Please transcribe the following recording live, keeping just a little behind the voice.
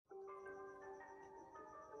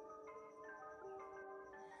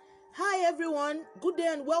Hi everyone, good day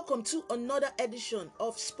and welcome to another edition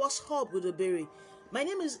of Sports Hub with Ebere. My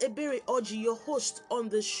name is Ebere Oji, your host on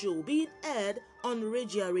this show, being aired on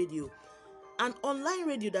Regia Radio, an online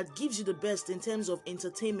radio that gives you the best in terms of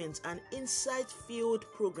entertainment and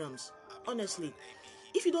insight-filled programs. Honestly,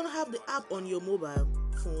 if you don't have the app on your mobile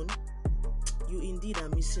phone, you indeed are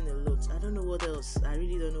missing a lot. I don't know what else. I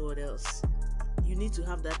really don't know what else. You need to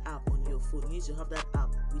have that app on your phone. You need to have that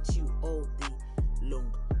app with you all day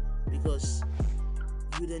long, because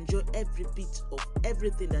you'd enjoy every bit of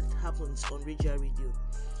everything that happens on Regia Radio.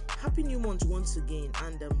 Happy new month once again,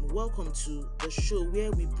 and welcome to the show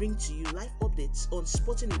where we bring to you live updates on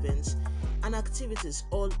sporting events and activities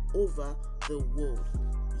all over the world.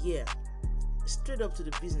 Yeah, straight up to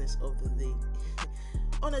the business of the day.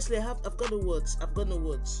 Honestly, I've got no words.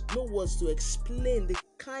 No words to explain the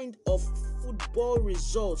kind of football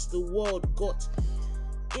results the world got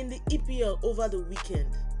in the EPL over the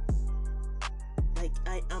weekend. Like,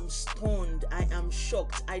 I am stunned, I am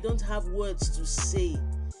shocked, I don't have words to say.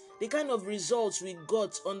 The kind of results we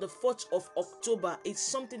got on the 4th of October, it's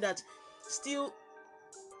something that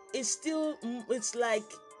it's like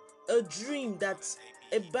a dream, that's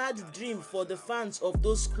a bad dream for the fans of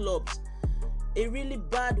those clubs. A really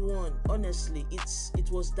bad one, honestly.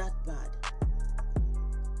 It was that bad.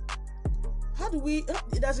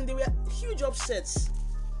 There were huge upsets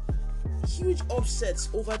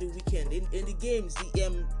over the weekend in the games, the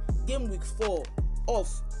game week 4 of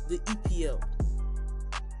the EPL.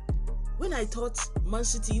 When I thought Man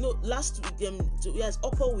City, last week,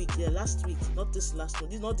 upper week, last week, not this last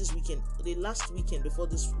one, not this weekend, the last weekend before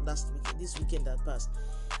this weekend that passed,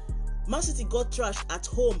 Man City got trashed at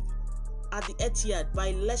home at the Etihad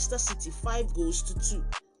by Leicester City 5-2.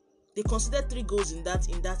 They considered 3 goals in that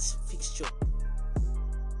fixture.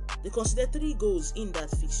 They considered 3 goals in that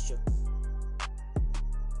fixture.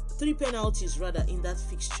 3 penalties rather in that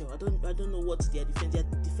fixture. I don't know what their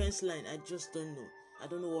defense line. I just don't know. I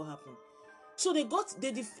don't know what happened. So they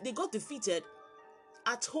got defeated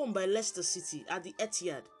at home by Leicester City at the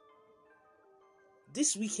Etihad.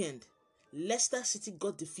 This weekend, Leicester City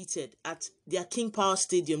got defeated at their King Power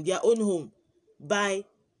Stadium, their own home, by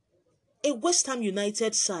a West Ham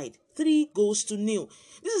United side, 3-0.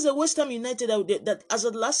 This is a West Ham United that as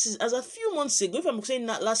of last season, as a few months ago, if I'm saying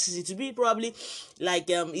that last season, to be probably like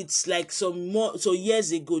it's like so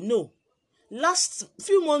years ago. No, last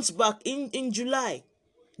few months back in July,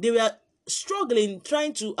 they were struggling,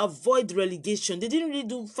 trying to avoid relegation. They didn't really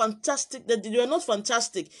do fantastic. They were not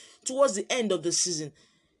fantastic towards the end of the season.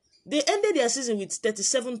 They ended their season with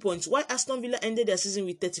 37 points, while Aston Villa ended their season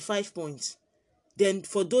with 35 points. Then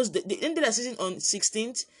for those, they ended their season on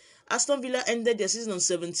 16th. Aston Villa ended their season on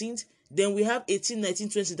 17th. Then we have 18, 19,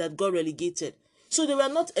 20 that got relegated. So they were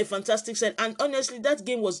not a fantastic side. And honestly, that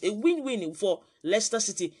game was a win-win for Leicester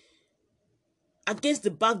City against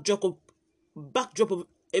the backdrop of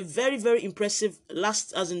a very, very impressive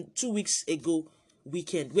 2 weeks ago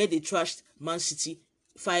weekend where they trashed Man City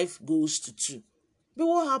 5-2. But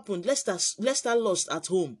what happened? Leicester lost at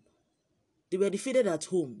home. They were defeated at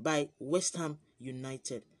home by West Ham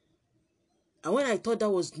United. And when I thought that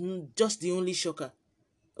was just the only shocker,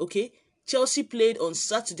 okay, Chelsea played on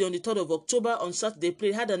Saturday, on the 3rd of October. On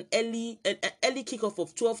Saturday, had an early kickoff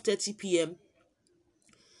of 12:30 p.m.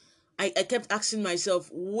 I kept asking myself,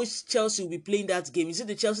 which Chelsea will be playing that game? Is it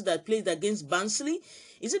the Chelsea that played against Barnsley?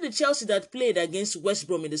 Is it the Chelsea that played against West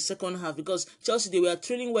Brom in the second half? Because Chelsea, they were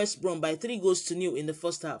trailing West Brom by 3-0 in the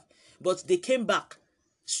first half. But they came back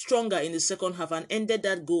stronger in the second half and ended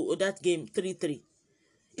that game 3-3.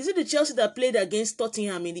 Is it the Chelsea that played against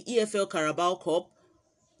Tottenham in the EFL Carabao Cup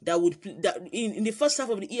in the first half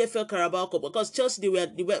of the EFL Carabao Cup? Because Chelsea, they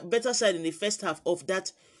were better side in the first half of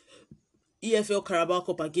that EFL Carabao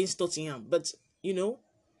Cup against Tottenham, but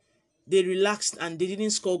they relaxed and they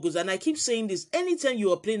didn't score goals. And I keep saying this, anytime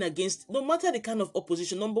you are playing against, no matter the kind of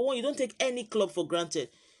opposition, number one, you don't take any club for granted.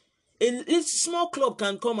 A small club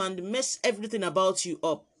can come and mess everything about you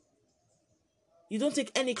up. You don't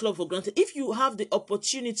take any club for granted. If you have the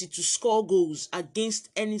opportunity to score goals against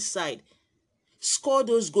any side, score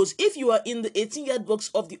those goals. If you are in the 18-yard box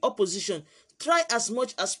of the opposition, try as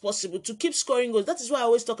much as possible to keep scoring goals. That is why I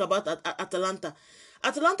always talk about Atalanta.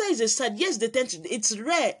 Atalanta is a side, yes, it's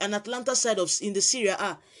rare an Atalanta side in the Serie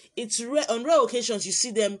A. It's rare, on rare occasions you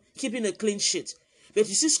see them keeping a clean sheet. But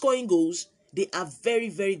you see scoring goals, they are very,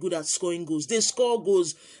 very good at scoring goals. They score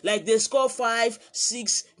goals, like they score 5,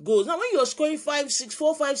 6 goals. Now when you're scoring 4, 5,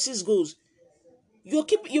 6 goals,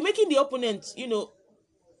 you're making the opponent,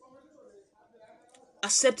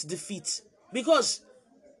 accept defeat. Because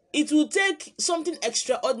It will take something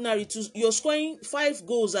extraordinary to you're scoring 5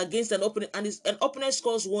 goals against an opponent, and an opponent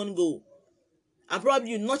scores 1 goal, and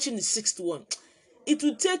probably you're notching the 6th one. It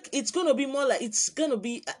will take. It's gonna be more like it's gonna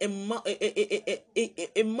be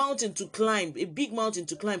a mountain to climb, a big mountain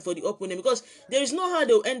to climb for the opponent, because there is no how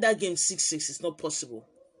they'll end that game 6-6. It's not possible.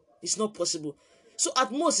 It's not possible. So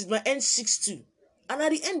at most it might end 6-2, and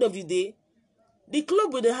at the end of the day, the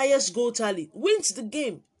club with the highest goal tally wins the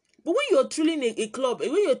game. But when you're trailing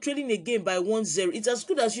when you're trailing a game by 1-0, it's as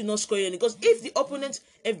good as you not scoring any. Because if the opponent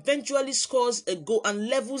eventually scores a goal and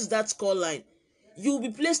levels that score line, you'll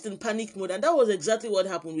be placed in panic mode. And that was exactly what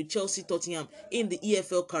happened with Chelsea Tottenham in the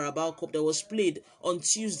EFL Carabao Cup that was played on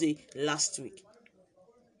Tuesday last week.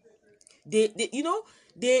 They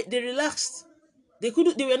relaxed. They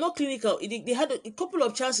were not clinical. They had a couple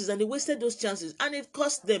of chances and they wasted those chances, and it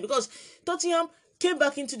cost them, because Tottenham came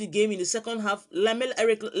back into the game in the second half.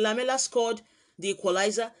 Eric Lamela scored the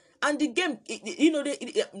equalizer, and the game,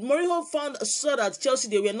 Mourinho saw that Chelsea,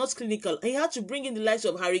 they were not clinical. He had to bring in the likes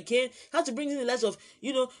of Harry Kane, had to bring in the likes of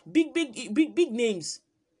big names,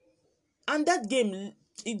 and that game,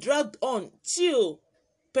 it dragged on till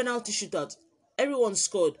penalty shootout. Everyone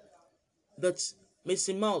scored, but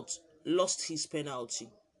Mason Mount lost his penalty.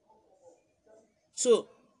 So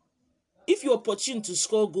if you're opportune to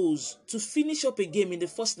score goals to finish up a game in the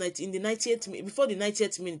 90th minute, before the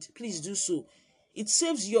 90th minute, please do so. It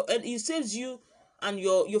saves you and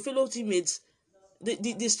your fellow teammates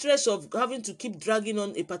the stress of having to keep dragging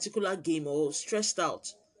on a particular game or stressed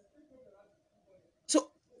out. So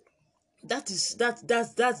that's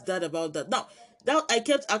that about that. Now I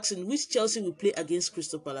kept asking which Chelsea will play against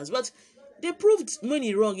Crystal Palace, but they proved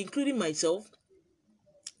many wrong, including myself.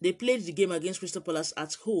 They played the game against Crystal Palace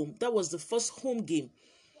at home. That was the first home game.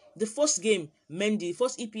 The first game,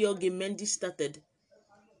 first EPL game, Mendy started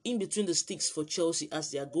in between the sticks for Chelsea as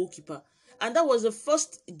their goalkeeper. And that was the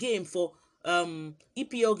first game for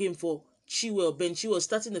EPL game for Chilwell. Ben Chilwell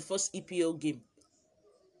starting the first EPL game.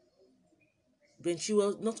 Ben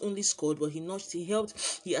Chilwell not only scored, but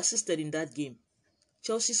he assisted in that game.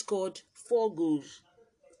 Chelsea scored 4 goals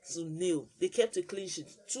to 0. They kept a clean sheet.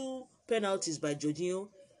 2 penalties by Jorginho,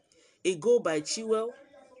 a goal by Chilwell,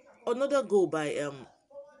 another goal by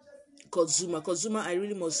Kozuma, I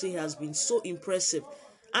really must say, has been so impressive.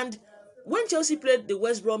 And when Chelsea played the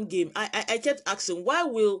West Brom game, I kept asking, why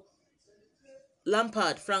will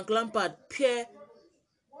Frank Lampard pair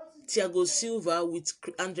Thiago Silva with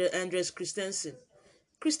Andres Christensen?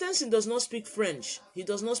 Christensen does not speak French. He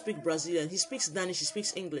does not speak Brazilian. He speaks Danish. He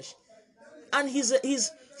speaks English. And he's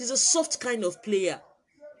a soft kind of player.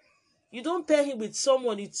 You don't pair him with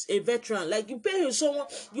someone, it's a veteran. Like you pair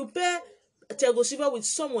Thiago Silva with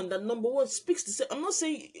someone that, number one, speaks the same. I'm not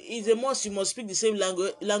saying it's a must, you must speak the same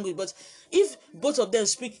language, but if both of them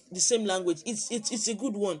speak the same language, it's a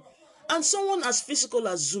good one. And someone as physical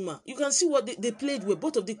as Zuma, you can see what they played with.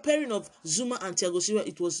 Both of the pairing of Zuma and Thiago Silva,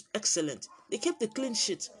 it was excellent. They kept the clean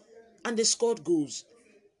sheet and they scored goals.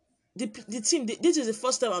 The team, this is the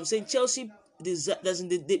first time I'm saying Chelsea, they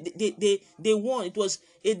won. It was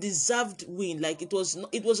a deserved win. Like it was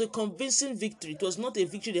a convincing victory. It was not a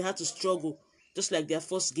victory they had to struggle, just like their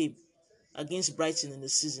first game against Brighton in the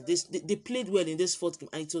season. They played well in this fourth game,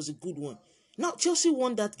 and it was a good one. Now Chelsea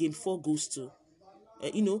won that game 4 goals to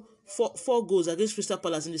 4 goals against Crystal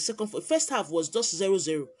Palace in the first half was just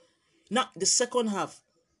 0-0. Now the second half,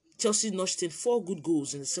 Chelsea notched in 4 good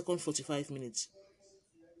goals in the second 45 minutes.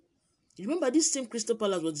 Remember, this same Crystal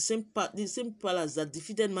Palace was the same Palace that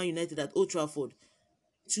defeated Man United at Old Trafford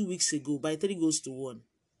 2 weeks ago by 3 goals to 1.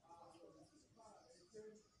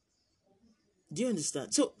 Do you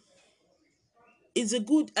understand? So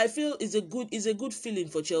I feel it's a good feeling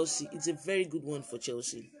for Chelsea. It's a very good one for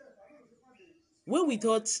Chelsea. When we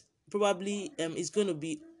thought probably it's going to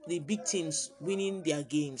be the big teams winning their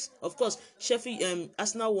games. Of course,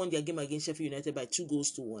 Arsenal won their game against Sheffield United by 2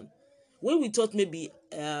 goals to 1. When we thought maybe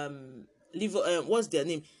what's their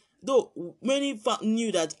name? Though many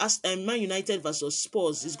knew that Man United versus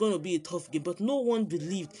Spurs is going to be a tough game, but no one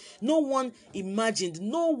believed, no one imagined,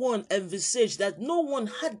 no one envisaged that, no one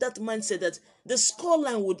had that mindset that the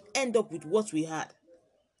scoreline would end up with what we had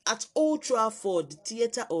at Old Trafford, the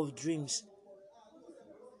theatre of dreams.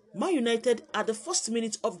 Man United, at the first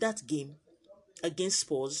minute of that game against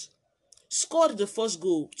Spurs, scored the first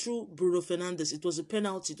goal through Bruno Fernandes. It was a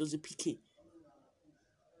penalty, it was a PK.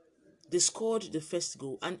 They scored the first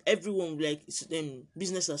goal, and everyone like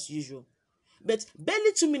business as usual. But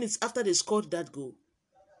barely 2 minutes after they scored that goal,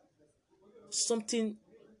 in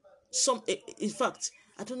fact,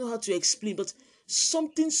 I don't know how to explain, but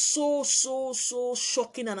something so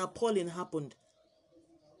shocking and appalling happened.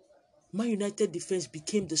 Man United defense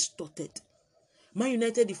became distorted. Man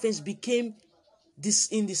United defense became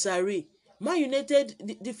in disarray. Man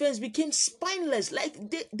United defense became spineless. Like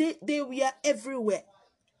they were everywhere.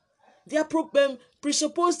 Their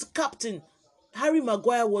presupposed captain, Harry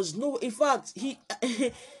Maguire, was no. In fact, he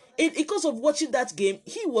because of watching that game,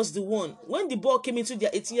 he was the one. When the ball came into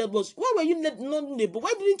their 18-yard box, why were you not the ball?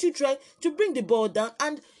 Why didn't you try to bring the ball down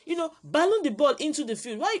and balloon the ball into the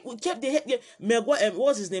field? Why we kept the head? Maguire,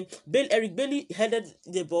 what's his name? Eric Bailey headed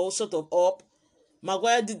the ball sort of up.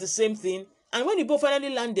 Maguire did the same thing, and when the ball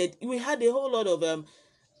finally landed, we had a whole lot of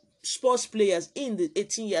sports players in the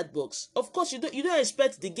 18-yard box. Of course, you don't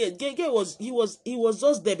expect the Gate. Gate was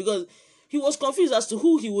just there because he was confused as to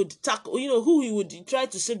who he would tackle, who he would try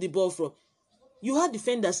to save the ball from. You had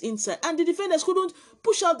defenders inside, and the defenders couldn't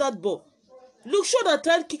push out that ball. Luke Shaw that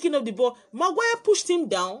tried kicking up the ball. Maguire pushed him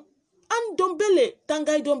down, and Tanguy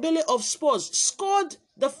Ndombele of Spurs scored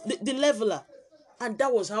the leveler. And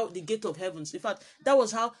that was how the gate of heavens, in fact, that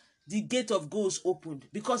was how the gate of goals opened,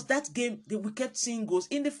 because that game we kept seeing goals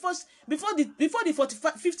in the first before the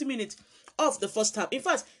 50 minutes of the first half. In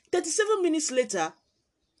fact, 37 minutes later,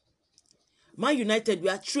 Man United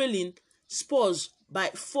were trailing Spurs by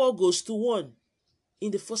 4-1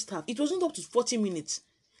 in the first half. It wasn't up to 40 minutes.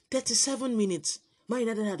 37 minutes. Man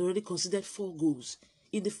United had already considered 4 goals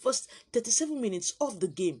in the first 37 minutes of the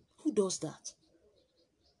game. Who does that?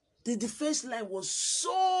 The defense line was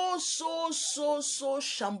so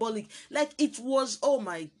shambolic. Like it was,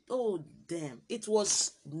 damn. It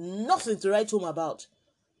was nothing to write home about.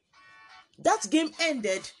 That game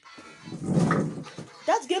ended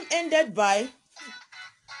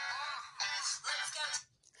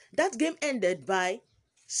by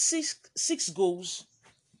 6 goals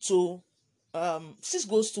to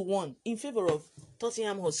 1 in favor of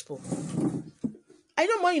Tottenham Hotspur. I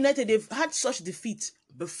know Man United, they've had such defeat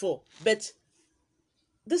before, but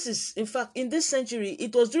this is, in fact, in this century,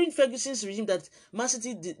 it was during Ferguson's regime that Man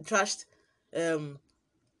City trashed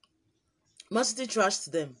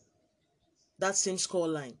them, that same score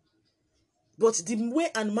line. But the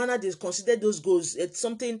way and manner they consider those goals, it's so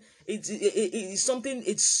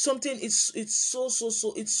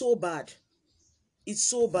bad. It's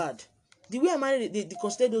so bad. The way and manner they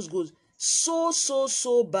consider those goals,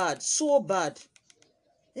 so bad.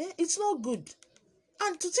 It's not good.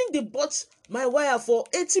 And to think they bought Maguire for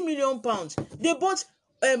 £80 million. They bought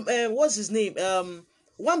what's his name?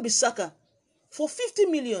 Wan-Bissaka for 50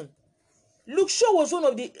 million. Luke Shaw was one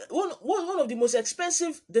of the most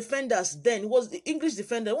expensive defenders then. He was the English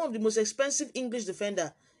defender, one of the most expensive English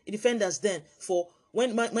defenders then for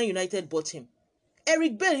when Man United bought him.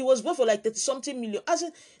 Eric Bell, he was bought for like 30-something million. As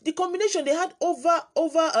in, the combination they had over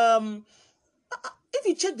if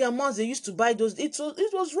you check the amounts they used to buy those, it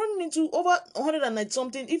was running into over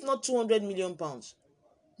 190-something, if not 200 million pounds.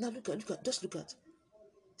 Now look at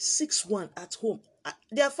 6-1 at home.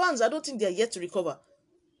 Their fans, I don't think they are yet to recover.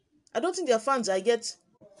 I don't think their fans are yet.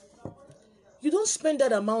 You don't spend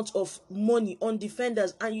that amount of money on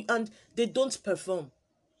defenders and they don't perform.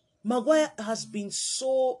 Maguire has been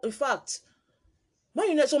so. In fact, Man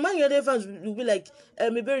United fans will be like,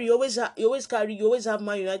 maybe you always have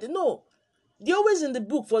Man United. No, they're always in the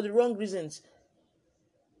book for the wrong reasons.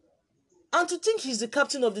 And to think he's the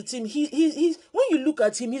captain of the team, he's when you look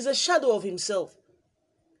at him, he's a shadow of himself.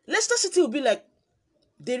 Leicester City will be like,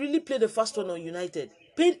 they really played the first one on United.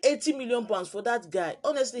 Paid £80 million for that guy.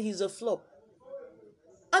 Honestly, he's a flop.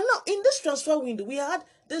 And now, in this transfer window, we had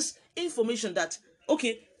this information that,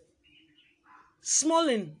 okay,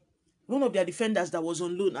 Smalling, one of their defenders that was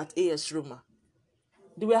on loan at AS Roma,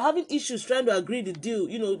 they were having issues trying to agree the deal,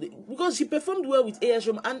 because he performed well with AS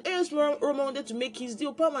Roma, and AS Roma wanted to make his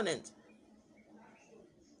deal permanent.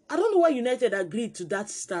 I don't know why United agreed to that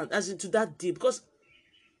stand, as in to that deal, because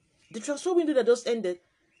the transfer window that just ended,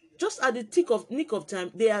 just at the nick of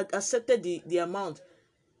time, they had accepted the amount.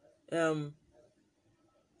 AS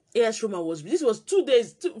Roma was. This was 2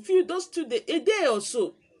 days, a day or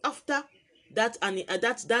so after that, and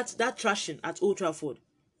that trashing at Old Trafford.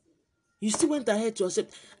 You still went ahead to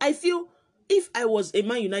accept. I feel if I was a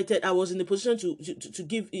Man United, I was in the position to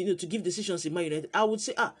give decisions in Man United. I would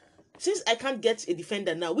say, since I can't get a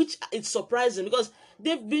defender now, which is surprising because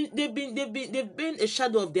they've been a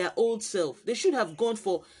shadow of their old self. They should have gone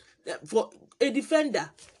for a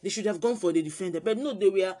defender. They should have gone for the defender, but no,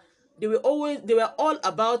 they were all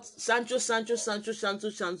about Sancho.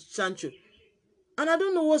 And I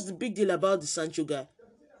don't know what's the big deal about the Sancho guy.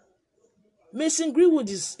 Mason Greenwood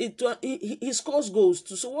he scores goals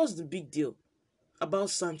too. So what's the big deal about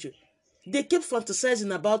Sancho? They kept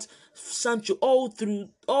fantasizing about Sancho all through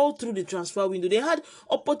the transfer window. They had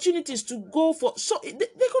opportunities to go for, so they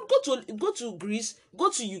could go to Greece,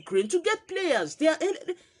 go to Ukraine to get players. They are,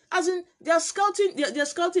 as in, they are scouting. They are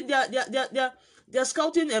scouting. Their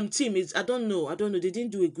scouting team is, I don't know. They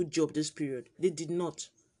didn't do a good job this period. They did not.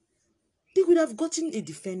 They would have gotten a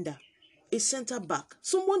defender, a centre back,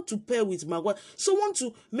 someone to pair with Maguire, someone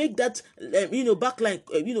to make that backline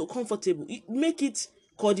comfortable, make it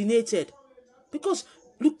coordinated. Because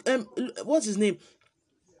look, what's his name?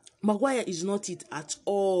 Maguire is not it at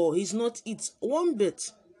all. He's not it one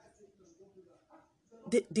bit.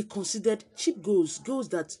 They considered cheap goals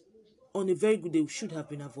that on a very good day should have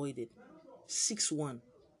been avoided. 6-1.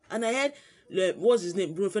 And I heard what's his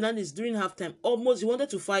name? Bruno Fernandes during halftime almost he wanted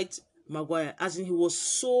to fight Maguire, as in he was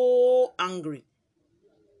so angry.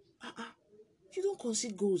 You don't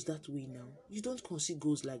concede goals that way now. You don't concede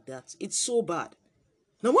goals like that. It's so bad.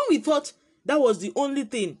 Now, when we thought that was the only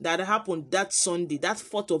thing that happened that Sunday, that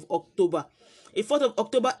 4th of October, a 4th of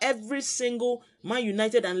October, every single Man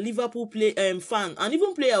United and Liverpool fan, and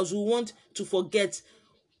even players who want to forget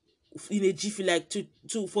in a jiffy, like to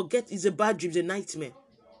forget is a bad dream, is a nightmare.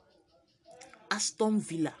 Aston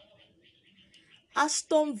Villa,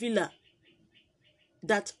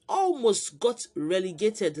 that almost got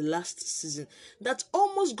relegated last season, that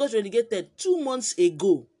almost got relegated 2 months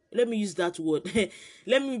ago. Let me use that word.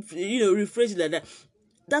 Let me, rephrase it like that.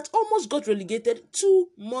 That almost got relegated 2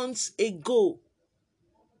 months ago.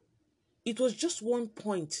 It was just 1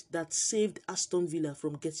 point that saved Aston Villa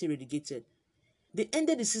from getting relegated. They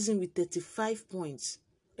ended the season with 35 points.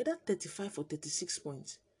 Either 35 or 36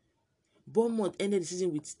 points. Bournemouth ended the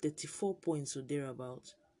season with 34 points or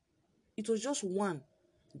thereabouts. It was just one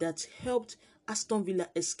that helped Aston Villa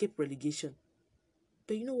escape relegation.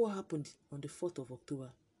 But you know what happened on the 4th of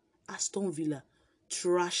October? Aston Villa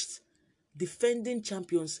trashed defending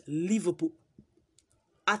champions Liverpool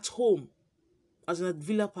at home, as in at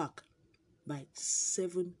Villa Park, by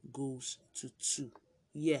 7-2.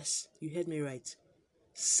 Yes, you heard me right.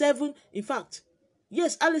 7. In fact,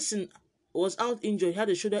 yes, Alisson was out injured. He had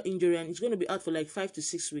a shoulder injury and he's going to be out for like 5 to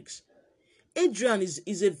 6 weeks. Adrian is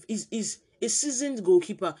a seasoned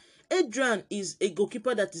goalkeeper. Adrian is a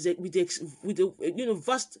goalkeeper that is with a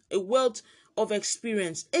vast wealth of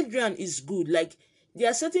experience. Adrian is good. Like, there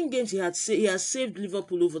are certain games he has saved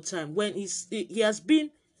Liverpool over time when he has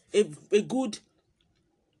been a good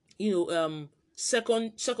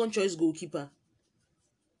second choice goalkeeper.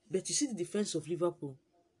 But you see the defense of Liverpool.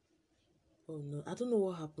 Oh no, I don't know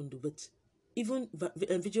what happened though, but even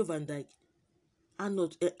Virgil van Dijk,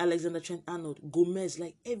 Arnold, Alexander Trent Arnold, Gomez,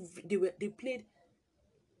 like they played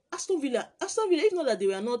Aston Villa, if not that they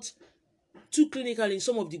were not too clinical in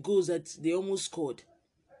some of the goals that they almost scored,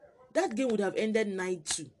 that game would have ended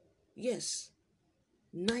 9-2. Yes,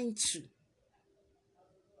 9-2.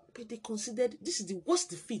 But they considered this is the worst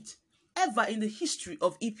defeat ever in the history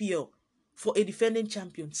of EPL for a defending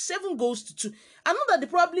champion. 7-2. I know that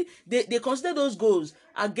they consider those goals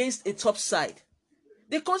against a top side.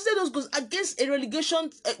 They consider those goals against a relegation.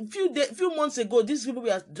 A few months ago, these people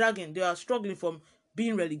were dragging. They are struggling from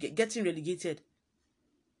being getting relegated.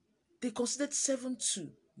 They considered 7-2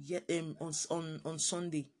 on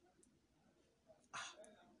Sunday.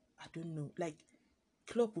 I don't know. Like,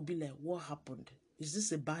 Klopp will be like, what happened? Is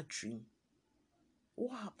this a bad dream?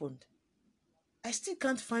 What happened? I still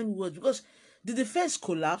can't find words because the defense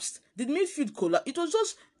collapsed, the midfield collapsed. It was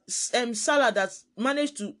just Salah that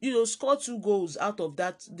managed to score 2 goals out of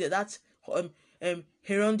that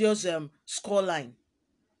horrendous scoreline.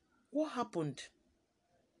 What happened?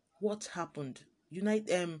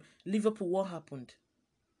 Liverpool, what happened?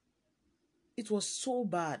 It was so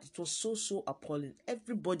bad. It was so appalling.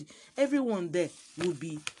 Everyone there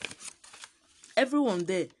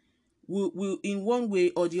will in one way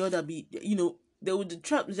or the other be, they would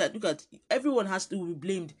trap that. Look at, everyone has to be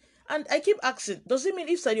blamed. And I keep asking, does it mean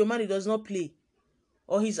if Sadio Mane does not play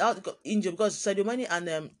or he's out injured, because Sadio Mane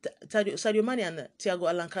and Thiago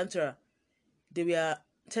Alcantara, they were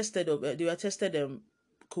tested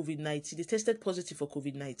COVID-19. They tested positive for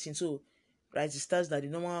COVID-19. So, right, it starts that the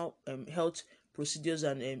normal health procedures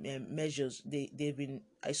and measures, they've been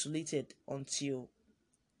isolated until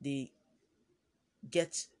they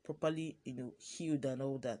get properly healed and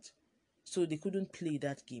all that. So they couldn't play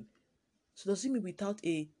that game. So does it mean without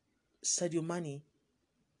a Sadio Mane,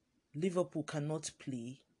 Liverpool cannot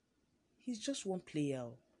play? He's just one player.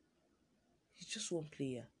 It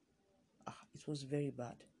was very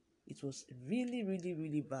bad. It was really, really,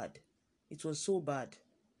 really bad. It was so bad.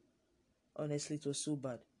 Honestly, it was so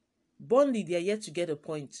bad. Burnley, they are yet to get a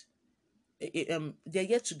point. They are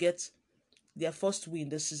yet to get their first win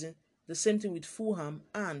this season. The same thing with Fulham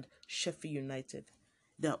and Sheffield United.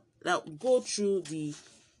 Now go through the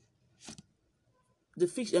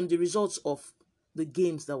results of the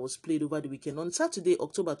games that was played over the weekend. On Saturday,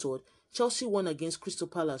 October 3rd, Chelsea won against Crystal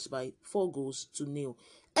Palace by 4-0.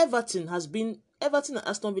 Everton and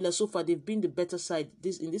Aston Villa so far, they've been the better side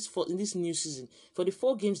in this new season. For the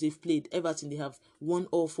 4 games they've played, Everton, they have won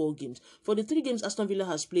all 4 games. For the 3 games Aston Villa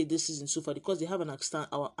has played this season so far, because they have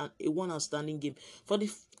one outstanding game. For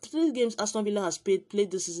the 3 games Aston Villa has played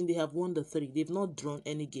this season, they have won the 3. They've not drawn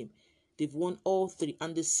any game. They've won all 3,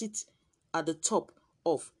 and they sit at the top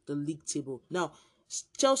of the league table. Now,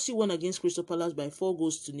 Chelsea won against Crystal Palace by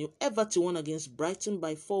 4-0. Everton won against Brighton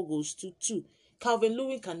by 4-2. Calvin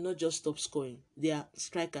Lewin cannot just stop scoring. Their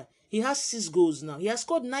striker. He has 6 goals now. He has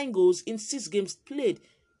scored 9 goals in 6 games played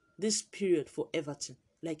this period for Everton.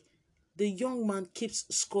 Like, the young man keeps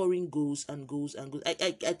scoring goals and goals and goals. I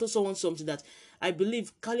told someone something that I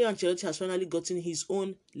believe Carlo Ancelotti has finally gotten his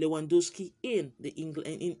own Lewandowski in the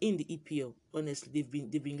EPL. Honestly, they've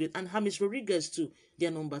been great. And James Rodriguez too. They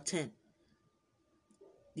are number 10.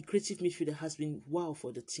 The creative midfielder has been wow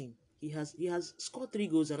for the team. He has scored 3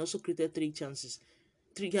 goals and also created 3 chances.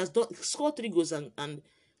 He has scored 3 goals and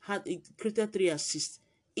created 3 assists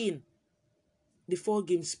in the 4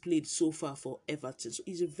 games played so far for Everton. So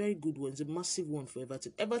it's a very good one. It's a massive one for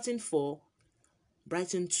Everton. Everton 4,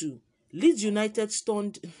 Brighton 2. Leeds United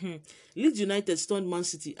stunned Man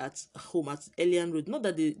City at home at Elland Road. Not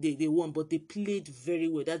that they won, but they played very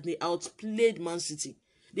well. That they outplayed Man City.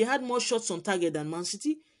 They had more shots on target than Man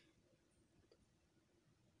City.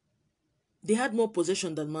 They had more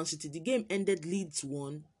possession than Man City. The game ended Leeds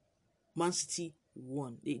 1, Man City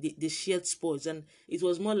 1. They shared spoils, and it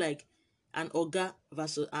was more like an Oga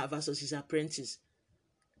versus his apprentice.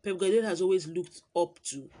 Pep Guardiola has always looked up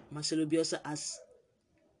to Marcelo Bielsa as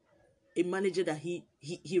a manager that he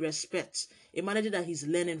respects, a manager that he's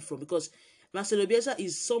learning from, because Marcelo Bielsa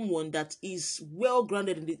is someone that is well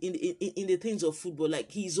grounded in the things of football. Like,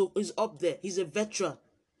 he's up there. He's a veteran.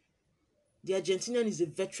 The Argentinian is a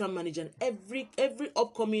veteran manager, and every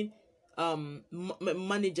upcoming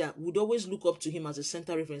manager would always look up to him as a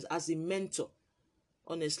center reference, as a mentor.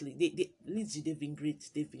 Honestly, Leeds, they've been great.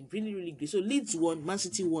 They've been really, really great. So Leeds won, Man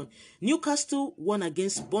City won. Newcastle won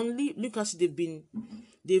against Burnley. Newcastle, they've been,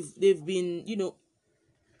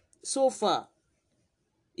 so far,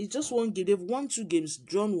 it's just one game. They've won 2 games,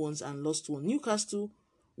 drawn once and lost 1. Newcastle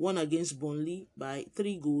won against Burnley by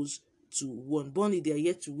 3-1. Burnley, they are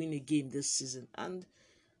yet to win a game this season. And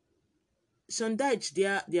Sondage,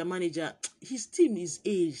 their manager, his team is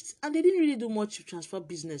aged, and they didn't really do much transfer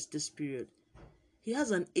business this period. He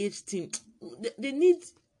has an aged team. They need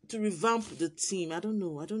to revamp the team. I don't know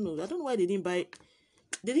why they didn't buy.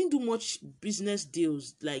 They didn't do much business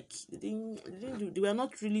deals. Like, they were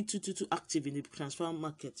not really too active in the transfer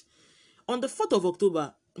market. On the 4th of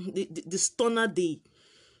October, the stunner day,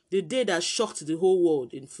 the day that shocked the whole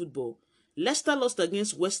world in football, Leicester lost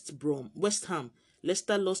against West Ham.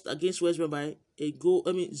 Leicester lost against West Brom by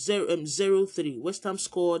 0-3. West Ham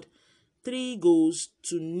scored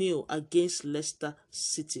 3-0 against Leicester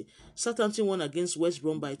City. Southampton won against West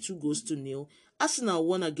Brom by 2-0. Arsenal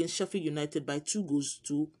won against Sheffield United by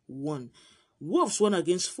 2-1. Wolves won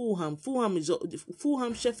against Fulham. Fulham,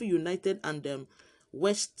 Sheffield United, and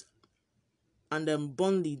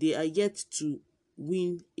Burnley. They are yet to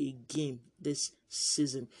win a game this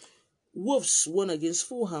season. Wolves won against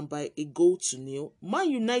Fulham by 1-0.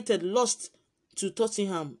 Man United lost to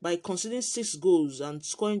Tottenham by conceding 6 goals and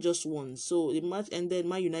scoring just 1. So the match ended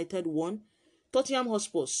Man United 1, Tottenham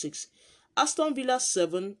Hotspur 6, Aston Villa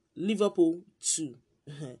 7, Liverpool 2.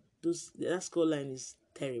 That scoreline is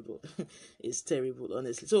terrible. It's terrible,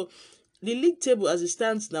 honestly. So the league table as it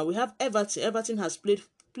stands now, we have Everton. Everton has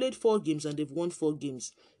played 4 games and they've won 4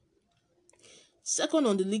 games. Second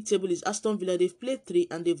on the league table is Aston Villa. They've played 3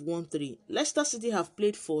 and they've won 3. Leicester City have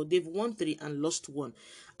played 4. They've won 3 and lost 1.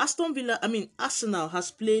 Arsenal has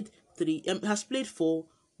played 4,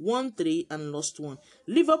 won 3 and lost 1.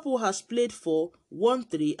 Liverpool has played 4, won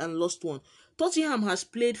 3 and lost 1. Tottenham has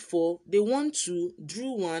played 4. They won 2,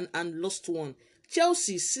 drew 1 and lost 1.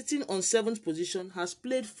 Chelsea, sitting on 7th position, has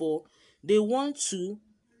played 4. They won 2,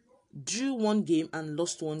 drew 1 game and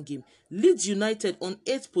lost 1 game. Leeds United on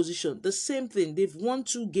 8th position, the same thing. They've won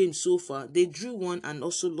 2 games so far. They drew 1 and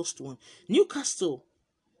also lost 1. Newcastle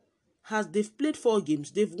they've played 4 games.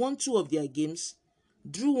 They've won 2 of their games,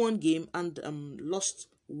 drew 1 game and lost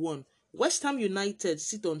 1. West Ham United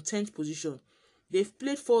sit on 10th position. They've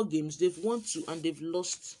played 4 games. They've won 2 and they've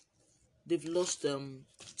lost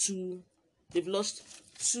 2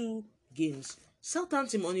 games.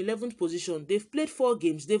 Southampton on 11th position. They've played 4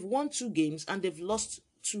 games. They've won 2 games and they've lost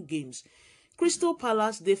 2 games. Crystal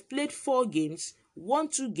Palace, they've played 4 games, won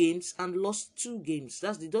 2 games and lost 2 games.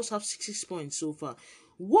 They just have 6 points so far.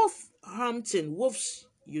 Wolves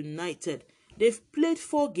United, they've played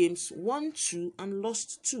 4 games, won 2 and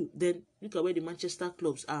lost 2. Then look at where the Manchester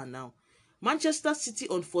clubs are now. Manchester City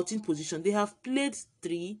on 14th position. They have played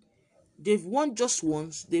 3. They've won just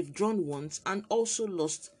once, they've drawn once, and also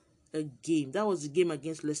lost a game. That was the game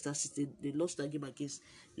against Leicester City. They lost that game against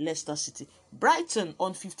Leicester City. Brighton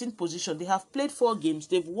on 15th position. They have played 4 games,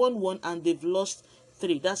 they've won 1 and they've lost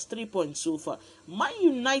 3. That's 3 points so far. Man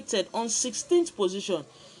United on 16th position.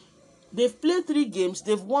 They've played 3 games,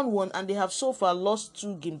 they've won 1 and they have so far lost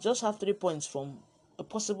 2 games. Just have 3 points from a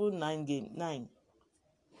possible 9.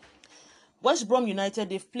 West Brom United,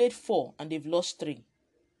 they've played 4 and they've lost 3.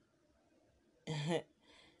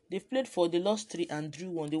 They've played 4, they lost 3 and drew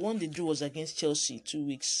 1. The one they drew was against Chelsea 2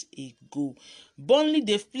 weeks ago. Burnley,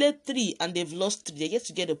 they've played 3 and they've lost 3. They get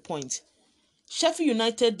to get a point. Sheffield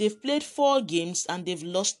United, they've played 4 games and they've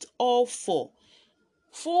lost all 4.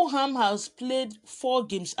 Fulham has played 4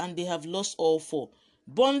 games and they have lost all 4.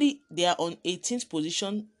 Burnley, they are on 18th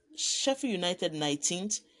position. Sheffield United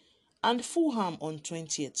 19th. And Fulham on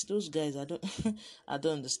 20th. Those guys, I don't I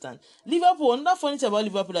don't understand. Liverpool, another funny thing about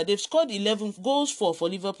Liverpool, that they've scored 11 goals for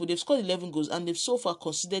Liverpool. They've scored 11 goals and they've so far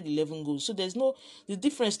conceded 11 goals. So the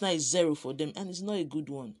difference now is 0 for them, and it's not a good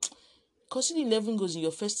one. Conceding 11 goals in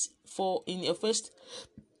your first 4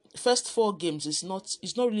 games is not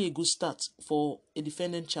really a good start for a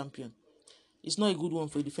defending champion. It's not a good one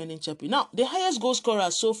for a defending champion. Now, the highest goal scorer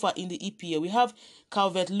so far in the EPL, we have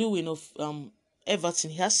Calvert-Lewin of Everton.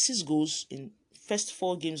 He has 6 goals in first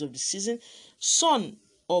 4 games of the season. Son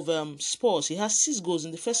of Spurs, he has 6 goals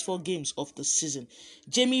in the first 4 games of the season.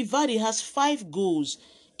 Jamie Vardy has 5 goals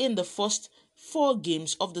in the first 4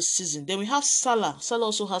 games of the season. Then we have Salah. Salah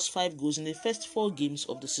also has 5 goals in the first 4 games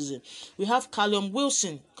of the season. We have Callum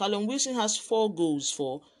Wilson. Callum Wilson has 4 goals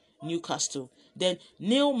for Newcastle. Then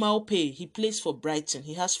Neil Maupay, he plays for Brighton.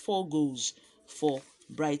 He has 4 goals for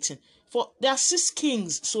Brighton. For the assist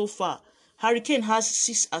kings so far, Harry Kane has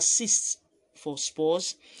 6 assists for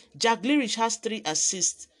Spurs. Jack Grealish has 3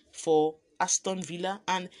 assists for Aston Villa.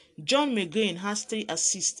 And John McGinn has 3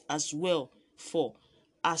 assists as well for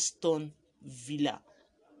Aston Villa.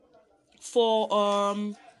 For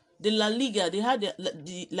the La Liga, they had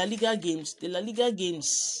the La Liga games. The La Liga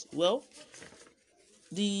games,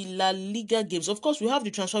 of course, we have the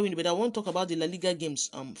transfer window, but I want to talk about the La Liga games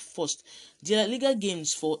first. The La Liga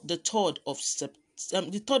games for the 3rd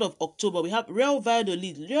of October, we have Real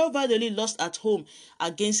Valladolid. Real Valladolid lost at home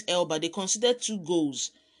against Elba. They conceded 2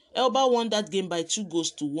 goals. Elba won that game by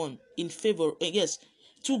 2-1 in favor.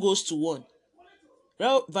 2-1.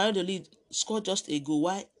 Real Valladolid scored just a goal,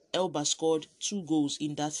 while Elba scored 2 goals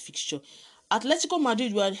in that fixture. Atletico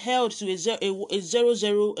Madrid were held to a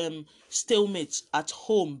 0-0 stalemate at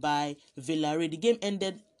home by Villarreal. The game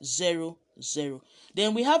ended 0-0.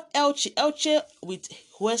 Then we have Elche. Elche with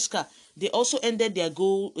Huesca. They also ended their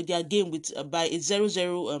game with by a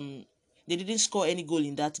 0-0. They didn't score any goal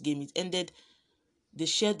in that game. They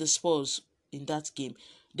shared the spoils in that game.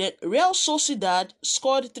 Then Real Sociedad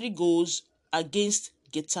scored 3 goals against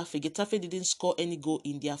Getafe. Getafe didn't score any goal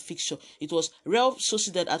in their fixture. It was Real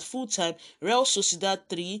Sociedad at full time. Real Sociedad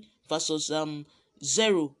 3 versus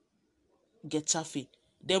 0 Getafe.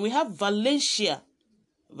 Then we have Valencia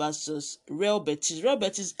versus Real Betis. Real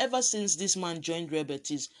Betis, ever since this man joined Real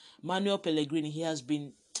Betis, Manuel Pellegrini, he has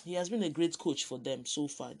been a great coach for them so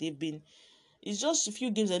far. It's just a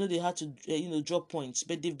few games I know they had to drop points,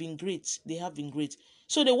 but they've been great. They have been great.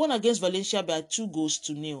 So they won against Valencia by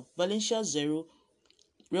 2-0. Valencia 0,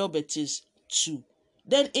 Real Betis 2.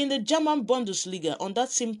 Then in the German Bundesliga, on that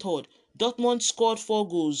same 3rd, Dortmund scored 4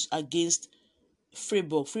 goals against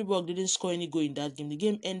Freiburg. Freiburg didn't score any goal in that game. The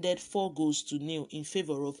game ended 4-0 in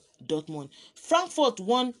favor of Dortmund. Frankfurt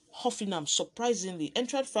won Hoffenheim, surprisingly.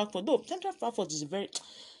 Eintracht Frankfurt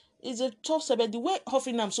is a tough side, but the way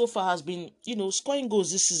Hoffenheim so far has been, scoring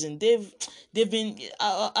goals this season, they've been.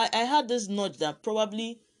 I had this nudge that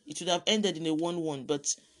probably it would have ended in a 1-1,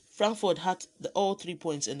 but Frankfurt had all 3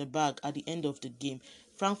 points in the bag at the end of the game.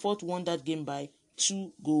 Frankfurt won that game by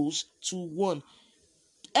 2-1.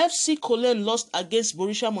 FC Cologne lost against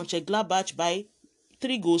Borussia Mönchengladbach by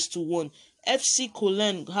 3-1. FC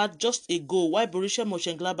Cologne had just a goal, while Borussia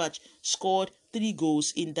Mönchengladbach scored 3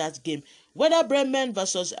 goals in that game. Werder Bremen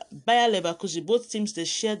versus Bayer Leverkusen, both teams, they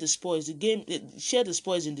shared the spoils. They shared the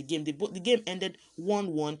spoils in the game. The game ended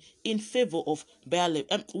 1-1 in favor of Bayer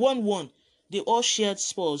Leverkusen. 1-1. They all shared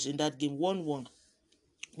spoils in that game. 1-1.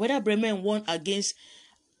 Werder Bremen won against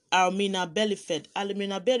Arminia Bielefeld.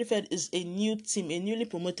 Arminia Bielefeld is a new team, a newly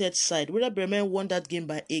promoted side. Werder Bremen won that game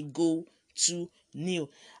by a goal to nil.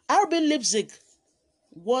 RB Leipzig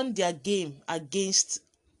won their game against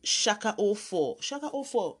Schalke 04. Schalke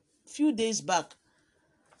 04, few days back,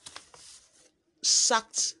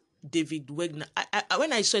 sacked David Wagner.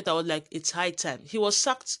 When I saw it, I was like, it's high time. He was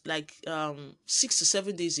sacked like 6 to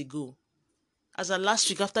 7 days ago. As a last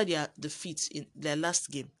week after their defeat in their last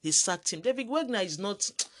game, they sacked him. David Wagner is not.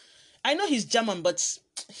 I know he's German, but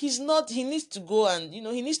he's not. He needs to go and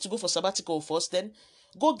he needs to go for sabbatical first. Then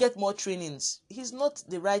go get more trainings. He's not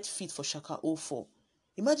the right fit for Schalke 04.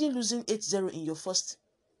 Imagine losing 8-0 in your first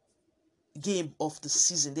game of the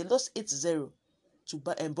season. They lost 8-0 to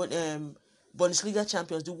Bundesliga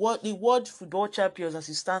champions, the world football champions as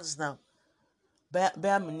it stands now.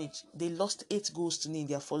 Bayern Munich, they lost 8-0 in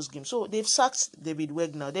their first game. So they've sacked David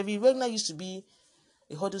Wagner. David Wagner used to be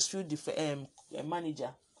a Huddersfield manager.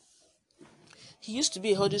 He used to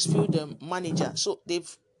be a Huddersfield manager. So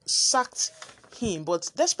they've sacked him.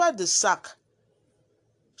 But despite the sack,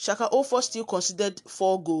 Schalke 04 still considered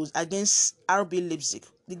 4 goals against RB Leipzig.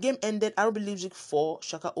 The game ended RB Leipzig 4,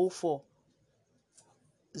 Schalke 04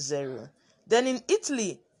 0. Then in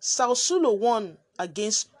Italy, Sassuolo won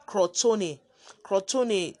against Crotone.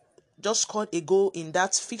 Crotone just scored a goal in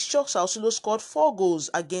that fixture. Sassuolo scored 4 goals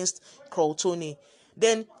against Crotone.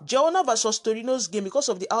 Then Girona versus Torino's game, because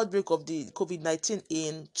of the outbreak of the COVID-19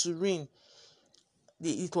 in Turin,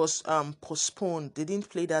 it was postponed. They didn't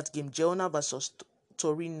play that game. Girona versus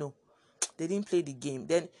Torino, they didn't play the game.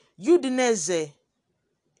 Then Udinese,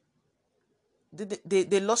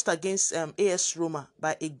 they lost against AS Roma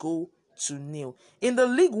by a goal to nil. In the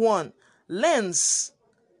League One, Lens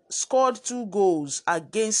scored 2 goals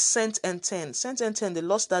against Saint-Etienne. Saint-Etienne, they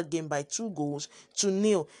lost that game by 2 goals to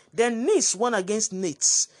nil. Then Nice won against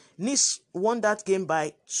Nice. Nice won that game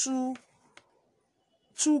by 2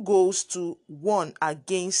 goals to 1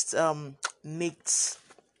 against Nice.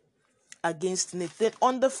 Then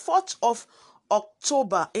on the 4th of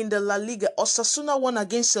October in the La Liga, Osasuna won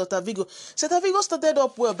against Celta Vigo. Celta Vigo started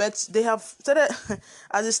up well, but they have started,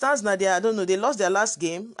 as it stands now, they lost their last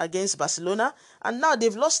game against Barcelona, and now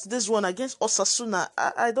they've lost this one against Osasuna.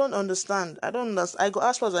 I don't understand. I go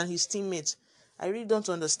Aspas and his teammates. I really don't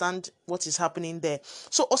understand what is happening there.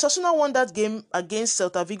 So Osasuna won that game against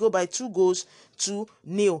Celta Vigo by 2 goals to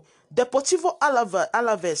nil. Deportivo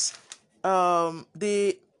Alaves,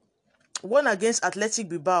 they won against Athletic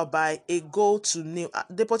Bilbao by a goal to nil.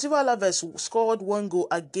 Deportivo Alaves scored 1 goal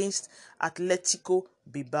against Athletic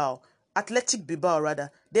Bilbao.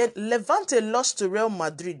 Then Levante lost to Real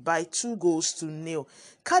Madrid by 2 goals to nil.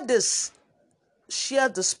 Cadiz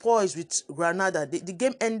shared the spoils with Granada. The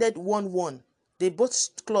game ended 1-1.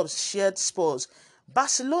 Both clubs shared spoils.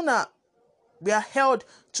 Barcelona were held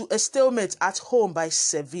to a stalemate at home by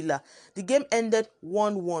Sevilla. The game ended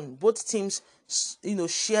 1-1. Both teams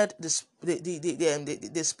shared the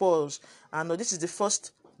spoils. And this is the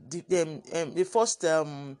first.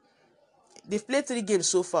 They've played 3 games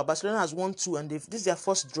so far. Barcelona has won 2, and this is their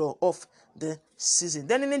first draw of the season.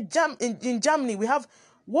 Then in Germany, we have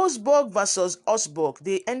Wolfsburg versus Augsburg.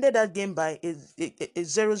 They ended that game by a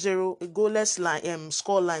 0-0, a goalless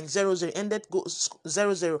score line 0-0. Ended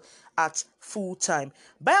 0-0 at full time.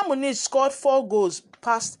 Bayern Munich scored 4 goals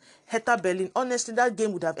past Hertha Berlin. Honestly, that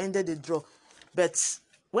game would have ended a draw. But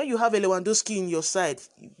when you have a Lewandowski in your side,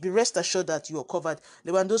 be rest assured that you are covered.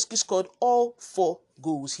 Lewandowski scored all 4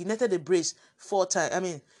 goals. He netted a brace 2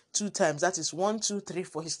 times. That is 1, 2, 3,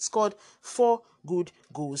 4. He scored 4 good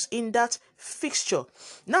goals in that fixture.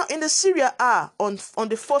 Now in the Serie A, on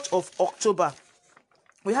the 4th of October,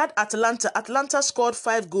 we had Atalanta. Atalanta scored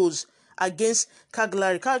 5 goals against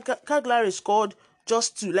Cagliari. Cagliari scored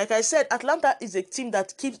just 2. Like I said, Atalanta is a team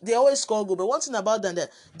that they always score goals. But one thing about them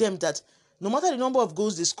that no matter the number of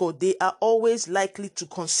goals they score, they are always likely to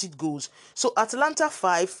concede goals. So Atalanta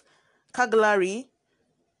 5, Cagliari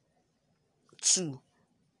 2.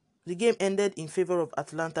 The game ended in favor of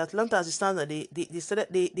Atalanta. Atalanta, as it stands,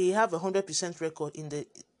 they have a 100% record in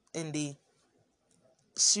the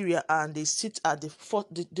Serie A, and they sit at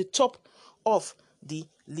the top of the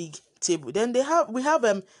league table. Then we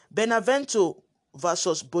have Benevento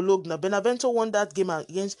versus Bologna. Benevento won that game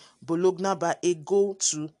against Bologna by a goal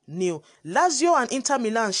to nil. Lazio and Inter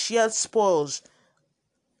Milan shared spoils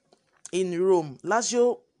in Rome.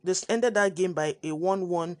 Lazio ended that game by a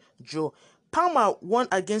 1-1 draw. Parma won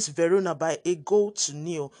against Verona by a goal to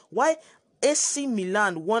nil, while AC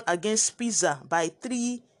Milan won against Spezia by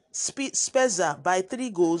 3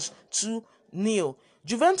 goals to nil.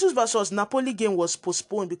 Juventus versus Napoli game was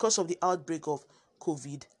postponed because of the outbreak of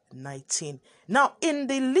COVID-19. Now, in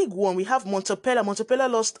the League One, we have Montpellier. Montpellier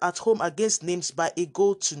lost at home against Nimes by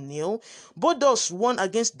 1-0. Bordeaux won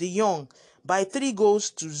against De Jong by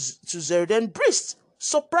 3-0. Then Brest,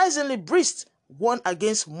 surprisingly, Brest won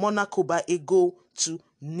against Monaco by 1-0.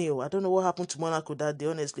 I don't know what happened to Monaco that day,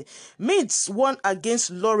 honestly. Metz won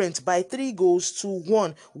against Lorient by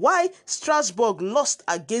 3-1. While Strasbourg lost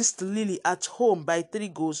against Lille at home by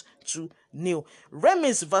 3-0.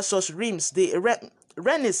 Reims versus Reims.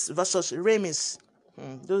 Rennes versus Reims.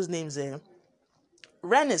 Those names there.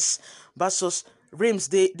 Rennes versus Reims.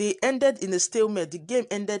 They ended in a stalemate. The game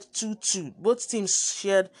ended 2-2. Both teams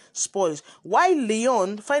shared spoils. While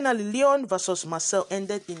Lyon versus Marseille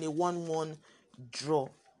ended in a 1-1 draw.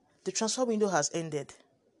 The transfer window has ended.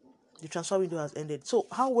 So,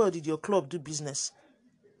 how well did your club do business?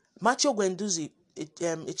 Matteo Guendouzi,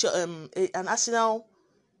 an Arsenal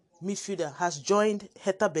midfielder, has joined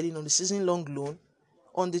Hertha Berlin on the season-long loan.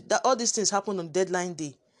 All these things happened on deadline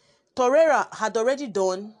day. Torreira had already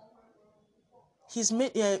done his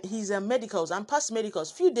medicals and past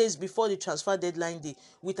medicals few days before the transfer deadline day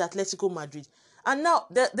with Atletico Madrid. And now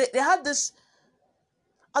they had this.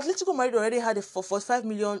 Atletico Madrid already had a £45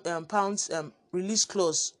 million release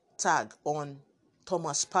clause tag on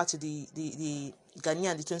Thomas Partey, the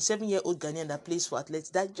Ghanaian, the 27-year-old Ghanaian that plays for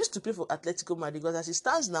that used to play for Atletico Madrid, because as it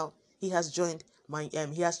stands now, he has joined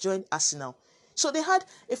Arsenal. So they had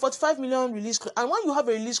a 45 million release clause, and when you have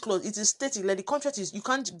a release clause, it is static. Like the contract is, you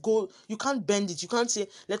can't bend it. You can't say,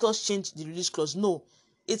 let us change the release clause. No,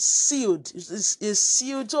 it's sealed. It's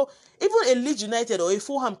sealed. So even a Leeds United or a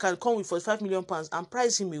Fulham can come with £45 million and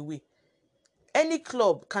price him away. Any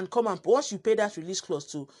club can come, and once you pay that release clause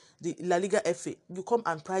to the La Liga FA, you come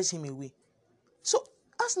and price him away. So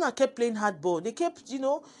Arsenal kept playing hardball. They kept, I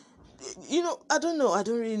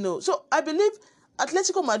don't really know. So I believe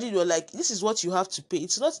Atletico Madrid were like, this is what you have to pay.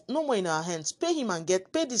 It's no more in our hands. Pay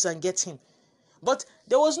this and get him. But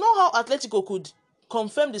there was no how Atletico could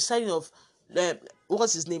confirm the signing of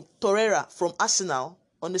Torreira from Arsenal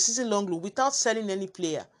on the season-long loan without selling any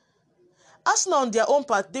player. Arsenal, on their own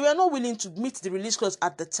part, they were not willing to meet the release clause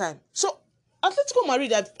at the time. So Atletico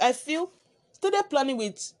Madrid, I feel, started planning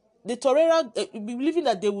with the Torreira, believing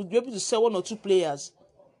that they would be able to sell 1 or 2 players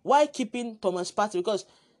while keeping Thomas Partey, because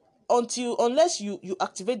unless you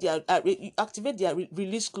activate their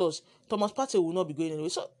release clause, Thomas Partey will not be going anywhere.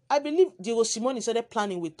 So I believe Diego Simeone started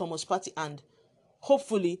planning with Thomas Partey and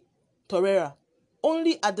hopefully Torreira.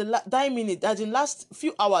 Only at the dying minute, as in last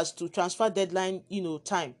few hours to transfer deadline,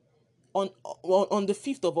 time, on the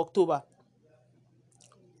 5th of October.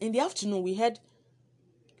 In the afternoon, we heard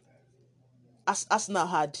Arsenal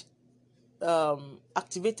had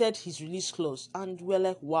activated his release clause, and we're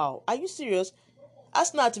like, wow, are you serious?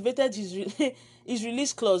 Arsenal activated his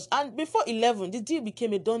release clause, and before 11, the deal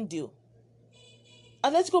became a done deal.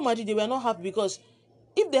 Atletico Madrid, they were not happy, because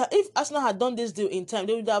if Arsenal had done this deal in time,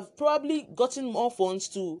 they would have probably gotten more funds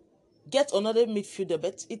to get another midfielder.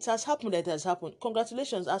 But it has happened.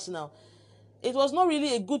 Congratulations, Arsenal. It was not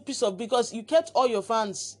really a good piece of, because you kept all your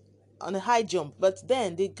fans on a high jump, but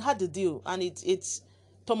then they had the deal, and it's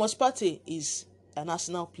Thomas Partey is an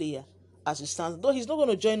Arsenal player as it stands. Though he's not going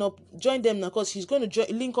to join them now, because he's going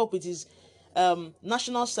to link up with his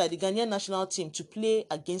national side, the Ghanaian national team, to play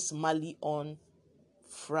against Mali on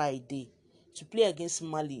Friday. To play against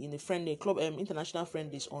Mali in a friendly club, international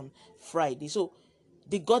friendlies on Friday. So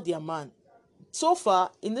they got their man. So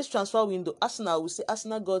far in this transfer window, Arsenal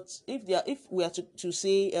got, if we are to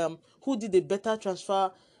say who did a better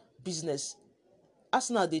transfer business,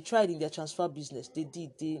 Arsenal, they tried in their transfer business. They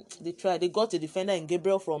did. They tried. They got a defender in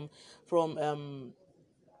Gabriel from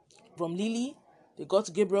Lille. They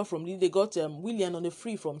got Gabriel from Lille. They got Willian on a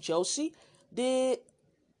free from Chelsea. They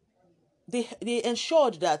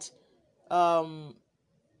ensured that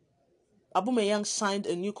Aubameyang signed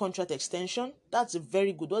a new contract extension. That's a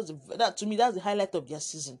very good. To me, that's the highlight of their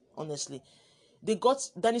season, honestly. They got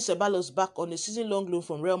Dani Ceballos back on a season-long loan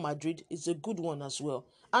from Real Madrid. It's a good one as well.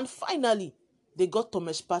 And finally, they got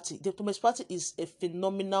Thomas Partey. Thomas Partey is a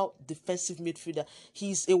phenomenal defensive midfielder.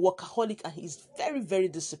 He's a workaholic and he's very, very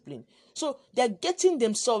disciplined. So they're getting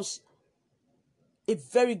themselves a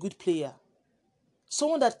very good player.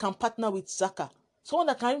 Someone that can partner with Xhaka. Someone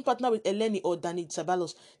that can even partner with Elneny or Dani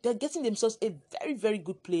Ceballos. They're getting themselves a very, very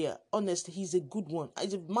good player. Honestly, he's a good one.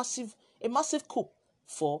 It's a massive coup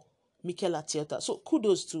for Mikel Arteta. So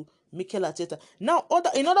kudos to Mikel Arteta. Now,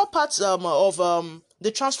 in other parts of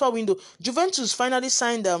the transfer window, Juventus finally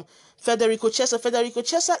signed Federico Chiesa. Federico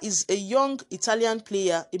Chiesa is a young Italian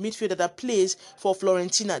player, a midfielder that plays for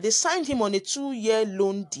Fiorentina. They signed him on a 2-year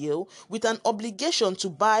loan deal with an obligation to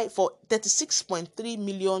buy for £36.3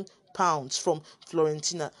 million from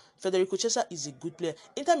Fiorentina. Federico Chiesa is a good player.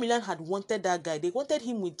 Inter Milan had wanted that guy. They wanted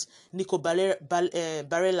him with Nico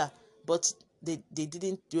Barella, but they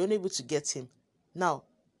weren't able to get him. Now,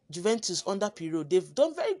 Juventus under Pirlo, they've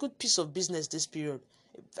done very good piece of business this period.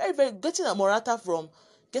 Very, very getting Morata from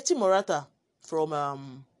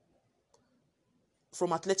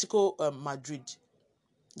Atletico Madrid.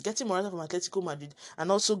 Getting Morata from Atletico Madrid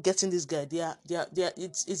and also getting this guy,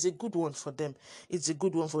 it's a good one for them. It's a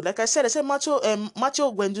good one for, like I said, Matteo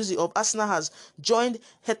Guendouzi of Arsenal has joined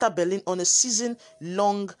Hertha Berlin on a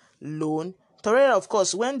season-long loan. Torreira, of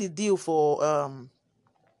course, when the deal for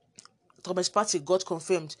Thomas Partey got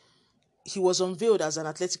confirmed, he was unveiled as an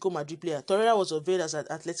Atletico Madrid player. Torreira was unveiled as an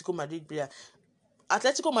Atletico Madrid player.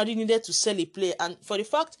 Atletico Madrid needed to sell a player, and for the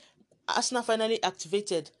fact Arsenal finally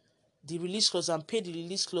activated the release clause and paid the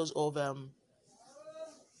release clause of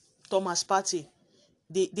Thomas Partey,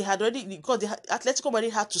 they had already, because Atletico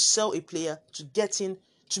Madrid had to sell a player to get in,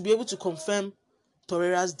 to be able to confirm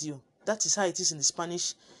Torreira's deal. That is how it is in the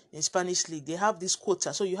Spanish league. They have this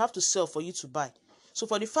quota, so you have to sell for you to buy. So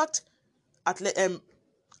for the fact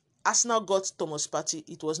Arsenal got Thomas Partey,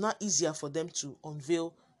 it was now easier for them to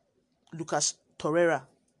unveil Lucas Torreira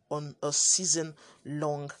on a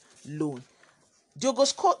season-long loan.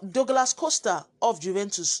 Douglas Costa of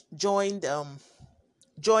Juventus joined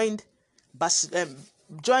Bayern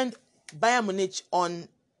Munich on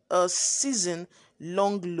a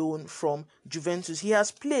season-long loan from Juventus. He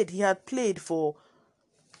had played for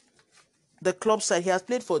the club side. He has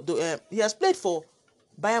played for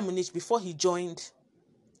Bayern Munich before he joined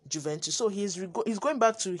Juventus. So he's going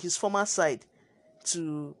back to his former side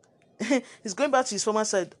he's going back to his former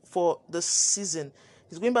side for the season.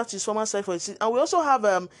 He's going back to his former side for the season. And we also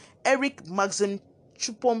have Eric Maxim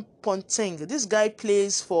Choupo-Moting. This guy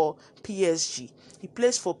plays for PSG. He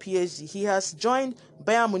plays for PSG. He has joined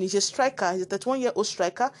Bayern Munich. He's a striker. He's a 31-year-old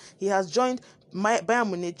striker. He has joined Bayern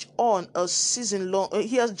Munich on a season long.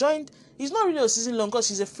 He's not really a season long because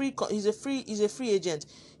he's a free agent.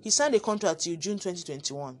 He signed a contract till June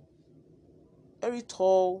 2021. Very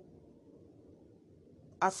tall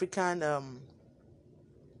African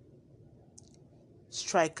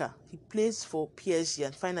striker. He plays for PSG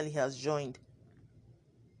and finally he has joined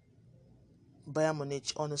Bayern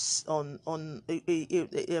Munich on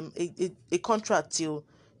a contract till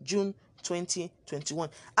June 2021.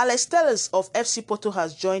 Alex Telles of FC Porto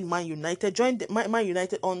has joined Man United. Man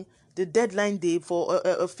United on the deadline day for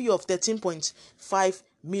a fee of 13.5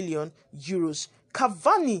 million euros.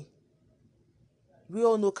 Cavani, we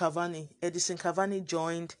all know Cavani. Edison Cavani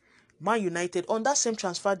joined Man United on that same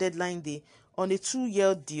transfer deadline day on a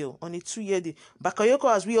 2-year deal.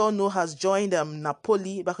 Bakayoko, as we all know, has joined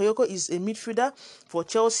Napoli. Bakayoko is a midfielder for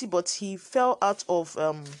Chelsea, but he fell out of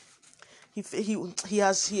he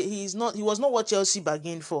was not what Chelsea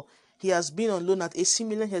bargained for. He has been on loan at AC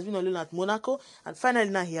Milan. He has been on loan at Monaco, and finally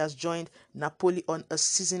now he has joined Napoli on a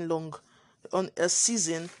season long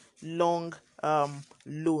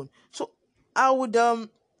loan. So I would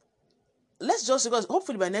let's just, because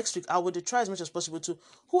hopefully by next week I would try as much as possible to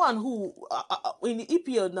who in the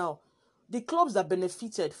EPL now, the clubs that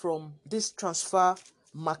benefited from this transfer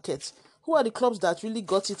market. Who are the clubs that really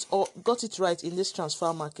got it right in this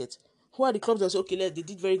transfer market? Who are the clubs that say, okay, they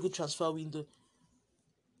did very good transfer window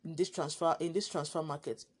in this transfer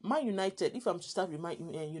market? Man United. If I'm to start with Man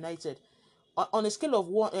United, on a scale of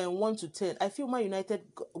 1 to 10, I feel Man United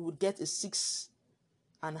would get a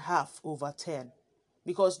 6.5/10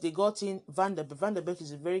 because they got in Van der Beek. Van der Beek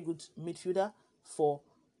is a very good midfielder from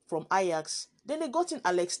Ajax. Then they got in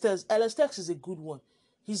Alex Telles. Alex Telles is a good one.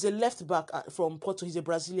 He's a left back from Porto. He's a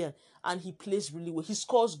Brazilian and he plays really well. He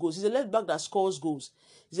scores goals. He's a left back that scores goals.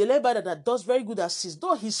 He's a left back that does very good assists.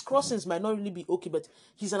 Though his crossings might not really be okay, but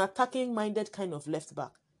he's an attacking-minded kind of left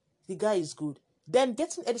back. The guy is good. Then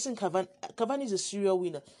getting Edison Cavani. Cavani is a serial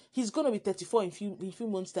winner. He's going to be 34 in few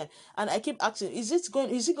months' time. And I keep asking, is he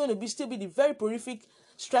going to still be the very prolific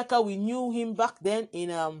striker we knew him back then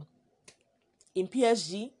in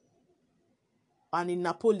PSG and in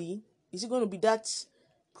Napoli? Is he going to be that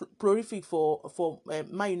prolific for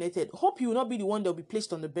Man United? Hope he will not be the one that will be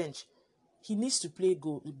placed on the bench. He needs to play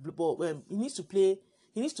he needs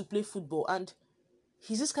to play football, and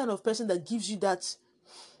he's this kind of person that gives you that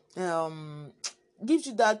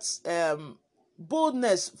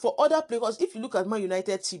boldness for other players. If you look at Man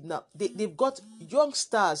United team now, they've got young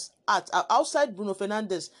stars outside Bruno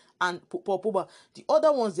Fernandes and Paul Pogba. The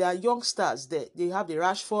other ones, they are young stars. They have the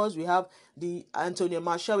Rashfords, we have the Antonio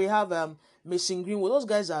Martial, we have Mason Greenwood. Those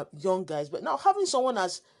guys are young guys. But now having someone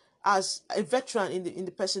as a veteran in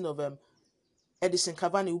the person of Edison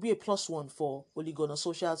Cavani will be a +1 for Ole Gunnar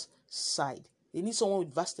Solskjaer's side. They need someone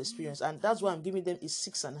with vast experience, and that's why I'm giving them a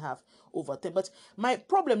 6.5/10. But my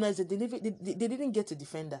problem now is that they didn't get a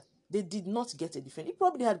defender. They did not get a defender. If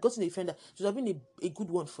probably they had gotten a defender, it would have been a good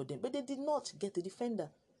one for them. But they did not get a defender.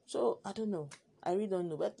 So I don't know. I really don't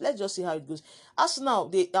know. But let's just see how it goes. Arsenal,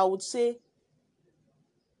 I would say,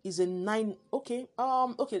 is a 9. Okay.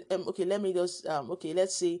 Okay. Let me just okay.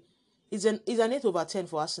 Let's say it's an 8/10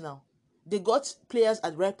 for Arsenal. They got players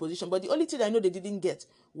at the right position, but the only thing I know they didn't get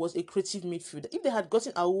was a creative midfielder. If they had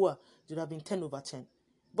gotten Aouar, it would have been 10/10.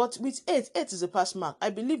 But with 8 is a pass mark.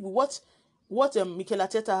 I believe what Mikel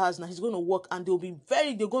Arteta has now, he's going to work, and they're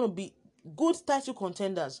going to be good title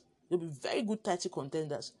contenders. They'll be very good title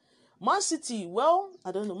contenders. Man City, well,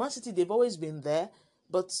 I don't know. Man City, they've always been there,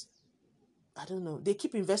 but I don't know. They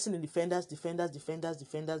keep investing in defenders.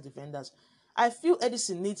 I feel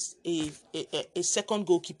Edison needs a second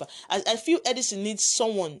goalkeeper. I feel Edison needs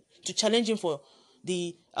someone to challenge him for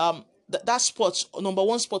the that spot, number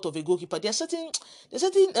 1 spot of a goalkeeper. There are certain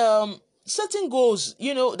goals,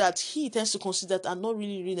 that he tends to consider that are not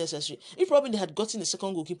really necessary. If probably they had gotten a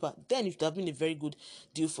second goalkeeper, then it would have been a very good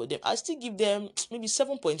deal for them. I still give them maybe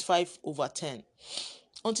 7.5/10.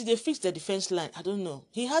 Until they fix their defense line. I don't know.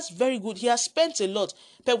 He has spent a lot.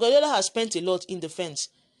 Pep Guardiola has spent a lot in defense.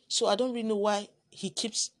 So I don't really know why he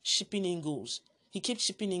keeps shipping in goals.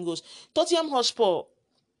 Tottenham Hotspur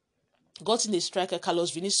got in a striker,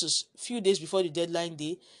 Carlos Vinicius, a few days before the deadline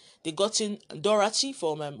day. They got in Doherty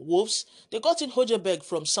from Wolves. They got in Højbjerg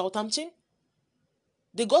from Southampton.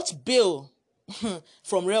 They got Bale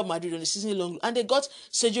from Real Madrid on the season long, and they got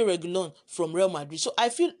Sergio Reguilon from Real Madrid. So I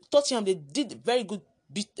feel Tottenham, they did very good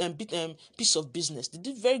piece of business. They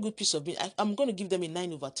did very good piece of business. I'm going to give them a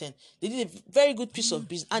 9/10. They did a very good piece of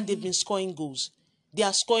business, and they've been scoring goals. They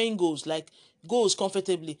are scoring goals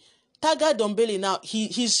comfortably. Taga Ndombele now,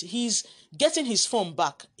 he's getting his form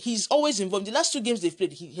back. He's always involved. The last 2 games they've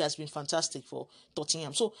played, he has been fantastic for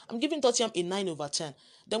Tottenham. So I'm giving Tottenham a 9/10.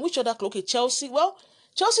 Then which other club? Okay, Chelsea. Well,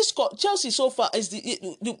 Chelsea so far is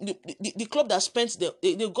the club that spent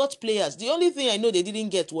they got players. The only thing I know they didn't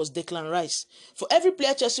get was Declan Rice. For every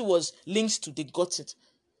player Chelsea was linked to, they got it.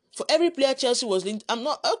 For every player Chelsea was linked,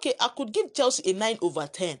 I could give Chelsea a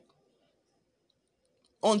 9/10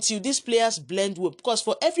 until these players blend well, because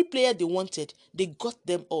for every player they wanted, they got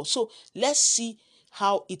them all. So let's see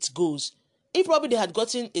how it goes. If probably they had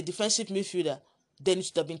gotten a defensive midfielder, then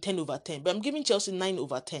it would have been 10/10. But I'm giving Chelsea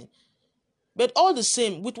 9/10. But all the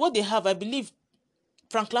same, with what they have, I believe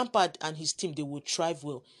Frank Lampard and his team, they will thrive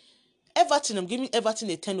well. Everton, I'm giving Everton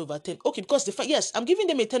a 10/10. Okay, because I'm giving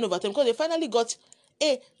them a 10/10 because they finally got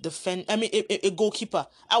a goalkeeper.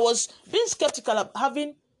 I was being skeptical of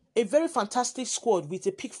having a very fantastic squad with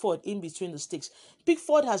a Pickford in between the sticks.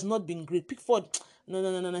 Pickford has not been great. Pickford,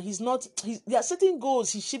 no. He's not. There are certain goals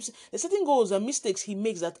he ships. There are certain goals and mistakes he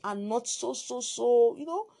makes that are not so.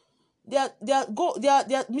 They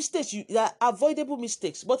are mistakes. They are avoidable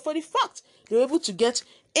mistakes. But for the fact they were able to get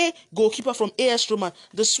a goalkeeper from AS Roma,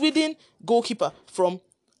 the Sweden goalkeeper from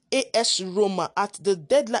AS Roma at the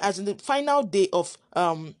deadline, as in the final day of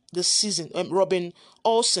the season, Robin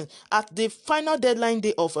Olsen, at the final deadline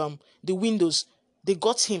day of the windows, they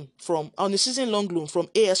got him from on the season long loan from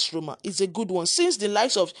AS Roma. It's a good one, since the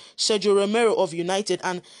likes of Sergio Romero of United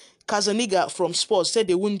and Kazaniga from Spurs said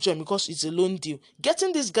they wouldn't join because it's a loan deal.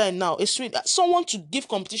 Getting this guy now, someone to give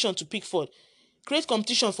competition to Pickford, create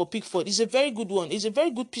competition for Pickford, is a very good one. It's a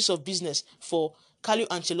very good piece of business for Carlo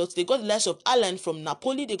Ancelotti. They got the likes of Alan from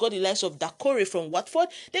Napoli. They got the likes of Doucouré from Watford.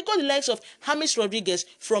 They got the likes of James Rodriguez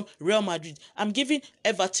from Real Madrid. I'm giving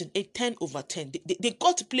Everton a 10/10. They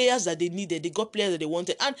got players that they needed. They got players that they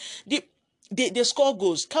wanted, and they score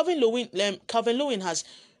goals. Calvin Lewin has,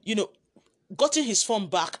 gotten his form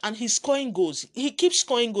back, and he's scoring goals. He keeps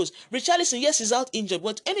scoring goals. Richarlison, yes, he's out injured,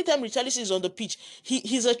 but anytime Richarlison is on the pitch,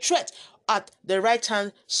 he's a threat at the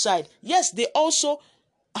right-hand side. Yes, they also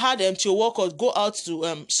had Theo Walcott go out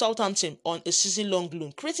to Southampton on a season-long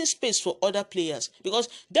loan, creating space for other players, because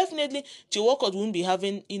definitely Theo Walcott won't be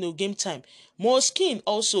having game time. Moise Kean,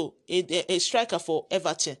 also a striker for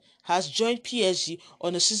Everton, has joined PSG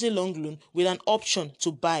on a season-long loan with an option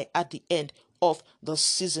to buy at the end of the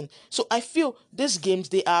season. So I feel these games,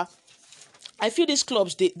 they are I feel these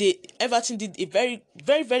clubs, they Everton did a very,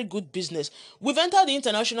 very, very good business. We've entered the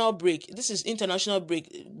international break. This is international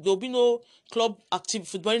break. There'll be no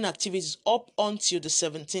footballing activities up until the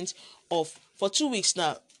 17th of, for 2 weeks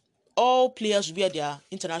now. All players will be at their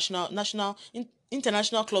international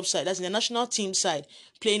club side, that's in the national team side,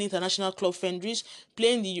 playing international club friendlies,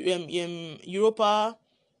 playing the Europa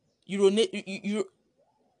Euro,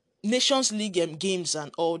 Nations League games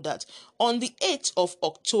and all that. On the 8th of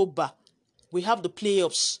October, we have the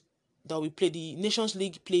playoffs that we play, the Nations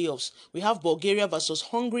League playoffs. We have Bulgaria versus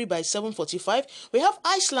Hungary by 7:45. We have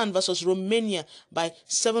Iceland versus Romania by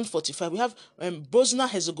 7:45. We have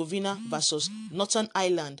Bosnia-Herzegovina versus Northern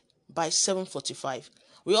Ireland by 7:45.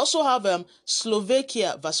 We also have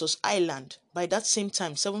Slovakia versus Ireland by that same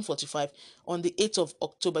time, 7:45 on the 8th of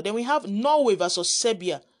October. Then we have Norway versus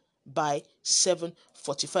Serbia by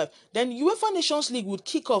 7:45. Then UEFA Nations League would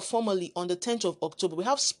kick off formally on the 10th of October. We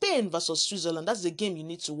have Spain versus Switzerland. That's the game you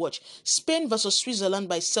need to watch. Spain versus Switzerland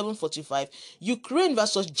by 7:45. Ukraine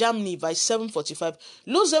versus Germany by 7:45.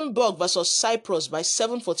 Luxembourg versus Cyprus by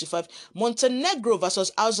 7:45. Montenegro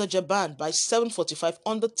versus Azerbaijan by 7:45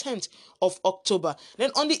 on the 10th of October.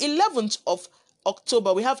 Then on the 11th of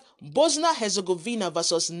October, we have Bosnia-Herzegovina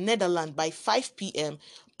versus Netherlands by 5 p.m.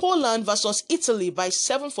 Poland versus Italy by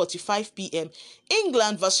 7:45 p.m.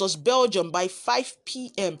 England versus Belgium by 5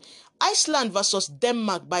 p.m. Iceland versus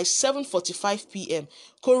Denmark by 7:45 p.m.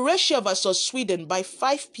 Croatia versus Sweden by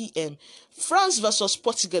 5 p.m. France versus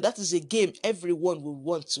Portugal, that is a game everyone will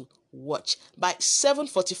want to watch, by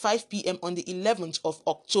 7:45 p.m. on the 11th of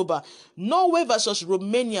October. Norway versus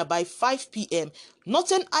Romania by 5 p.m.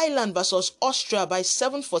 Northern Ireland versus Austria by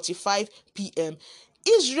 7:45 p.m.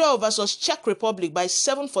 Israel versus Czech Republic by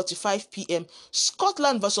 7:45 p.m.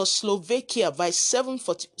 Scotland versus Slovakia by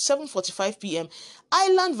 7:45 p.m.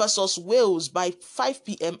 Ireland versus Wales by 5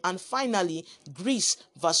 p.m. And finally, Greece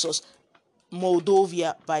versus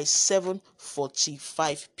Moldova by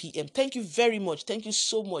 7:45 p.m. Thank you very much. Thank you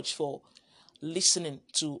so much for listening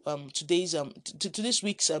to today's to this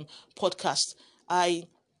week's podcast. I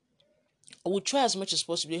will try as much as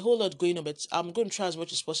possible. A whole lot going on, but I'm going to try as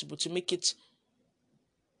much as possible to make it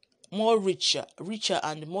more richer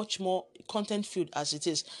and much more content filled as it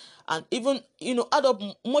is, and even add up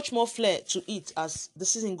much more flair to it as the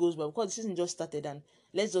season goes by, because the season just started and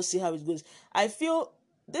let's just see how it goes. I feel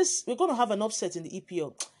we're going to have an upset in the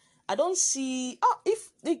EPL. I don't see if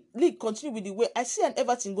the league continue with the way I see an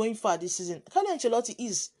Everton going far this season. Carlo Ancelotti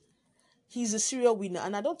he's a serial winner,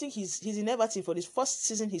 and I don't think he's in Everton for this first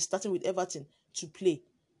season he's starting with Everton to play.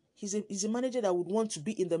 He's a manager that would want to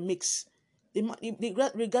be in the mix.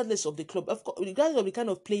 Regardless of the club, of course, regardless of the kind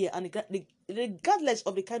of player, and regardless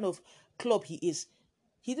of the kind of club he is.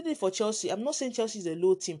 He did it for Chelsea. I'm not saying Chelsea is a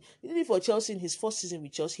low team. He did it for Chelsea in his first season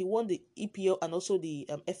with Chelsea. He won the EPL and also the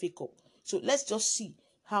FA Cup. So let's just see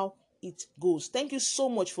how it goes. Thank you so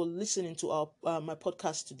much for listening to our my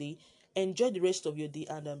podcast today. Enjoy the rest of your day,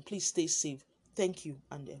 and please stay safe. Thank you,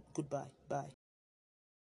 and goodbye. Bye.